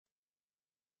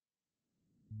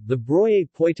The Broyé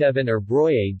poitevin or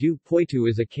Broyé du Poitou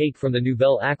is a cake from the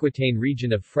Nouvelle Aquitaine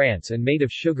region of France and made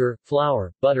of sugar,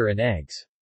 flour, butter and eggs.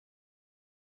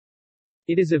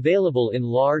 It is available in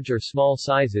large or small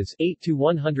sizes, 8 to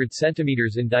 100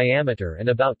 cm in diameter and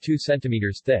about 2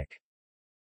 cm thick.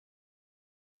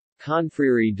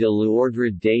 Confrérie de l'Ordre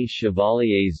des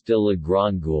Chevaliers de la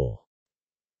Grande Gueule.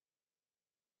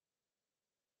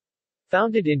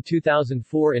 Founded in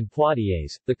 2004 in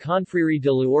Poitiers, the Confrérie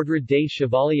de l'Ordre des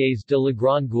Chevaliers de la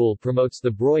Grande Gueule promotes the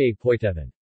Broyé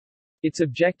poitevin. Its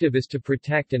objective is to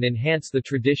protect and enhance the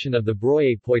tradition of the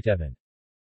Broyé poitevin.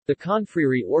 The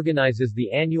confrérie organizes the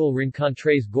annual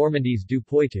Rencontres Gourmandises du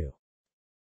Poitou.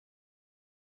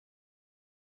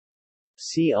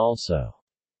 See also: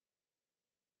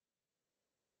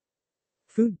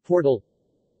 Food portal,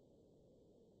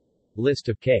 List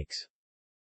of cakes.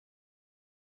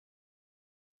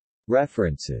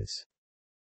 References